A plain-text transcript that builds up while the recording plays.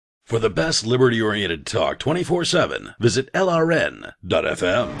For the best liberty-oriented talk 24/7, visit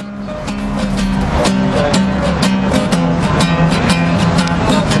LRN.FM.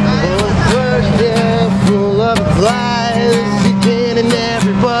 Full of lies, again, and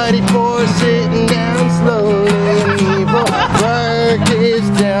everybody for sitting down slowly. And evil work is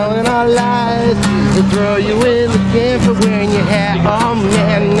telling our lies. They'll throw you in the can for wearing your hat. Oh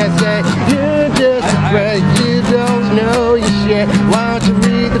man, I say you're just afraid you don't know your shit. Why don't you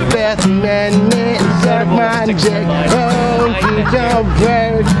read the Best Amendment and suck my dick? Oh, Judge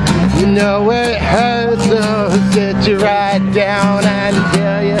Burke, you know it hurts, so sit you right down and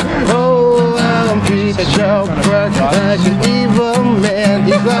tell you, oh, Impeach Burke, like an evil man.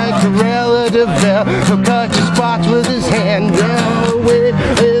 He's like a relative bell, he'll cut your spots with his hand. Oh, it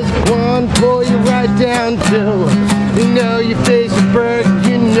is one for you right down to, you know your face is Burke,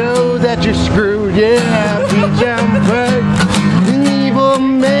 you know that you're screwed. Yeah, Impeach Burke, an evil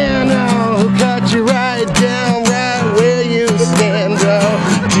man, oh, he'll cut you right down, right where you stand. Oh,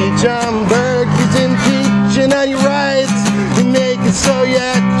 Impeach Burke is impeaching on your rights, you make it so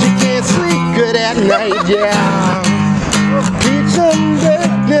that you can't sleep good at night. Yeah, Impeach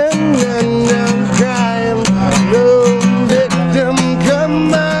victim, and crime, no victim,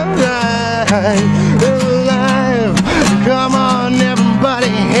 come on, alive. Come on,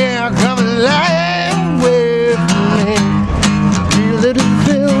 everybody here, come alive with me. Feel it and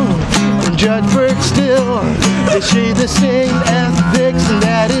feel, Judge Burke still. They share the same ethics, and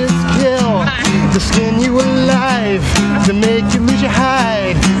that is kill. To skin you alive, to make you lose your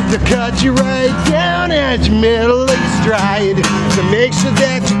hide, to cut you right down at your middle of your stride, to make sure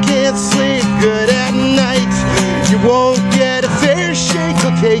that you can't sleep good at night. You won't get a fair shake,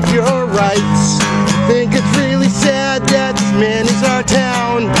 they'll take your rights. Think it's really sad that this man is our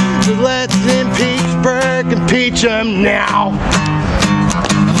town, so let's impeach Burke, impeach him now.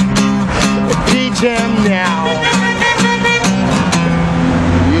 Impeach him now.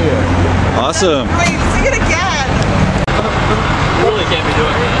 Yeah. Awesome. Wait, sing it again. Really can't be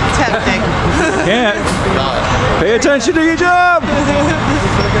doing that. Tempting. Can't. Pay attention to your job. This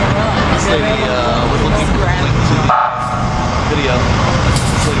lady was looking for a link to the video.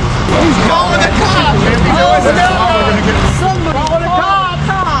 This lady was Call the cops! Somebody call the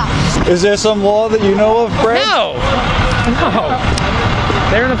cops! Is there some law that you know of, Brad? No.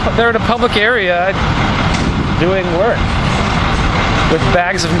 They're in a public area doing work with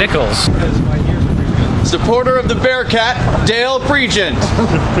bags of nickels. supporter of the Bearcat, Dale Pregent.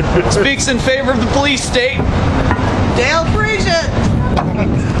 Speaks in favor of the police state. Dale Pregent.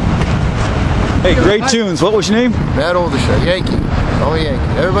 Hey, great tunes. What was your name? Matt Oldershaw, Yankee. Oh,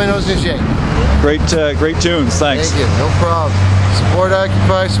 Yankee. Everybody knows this Yankee. Great tunes. Thanks. Thank you. No problem. Support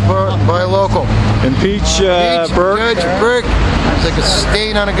Occupy, support buy local. Impeach Burke. Judge Burke. It's like a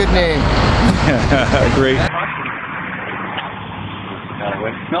stain on a good name. Great.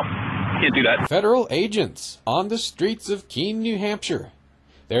 Nope, can't do that. Federal agents on the streets of Keene, New Hampshire.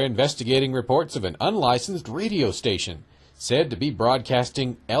 They're investigating reports of an unlicensed radio station said to be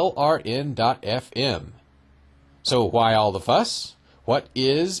broadcasting LRN.FM. So why all the fuss? What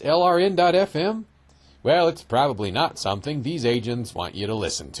is LRN.FM? Well, it's probably not something these agents want you to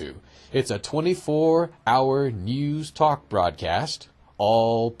listen to. It's a 24-hour news talk broadcast,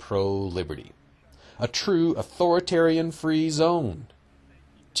 all pro-liberty. A true authoritarian free zone.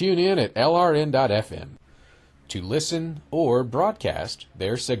 Tune in at LRN.FM to listen or broadcast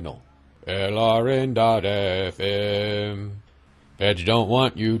their signal. LRN.FM. Feds don't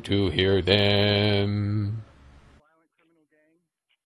want you to hear them.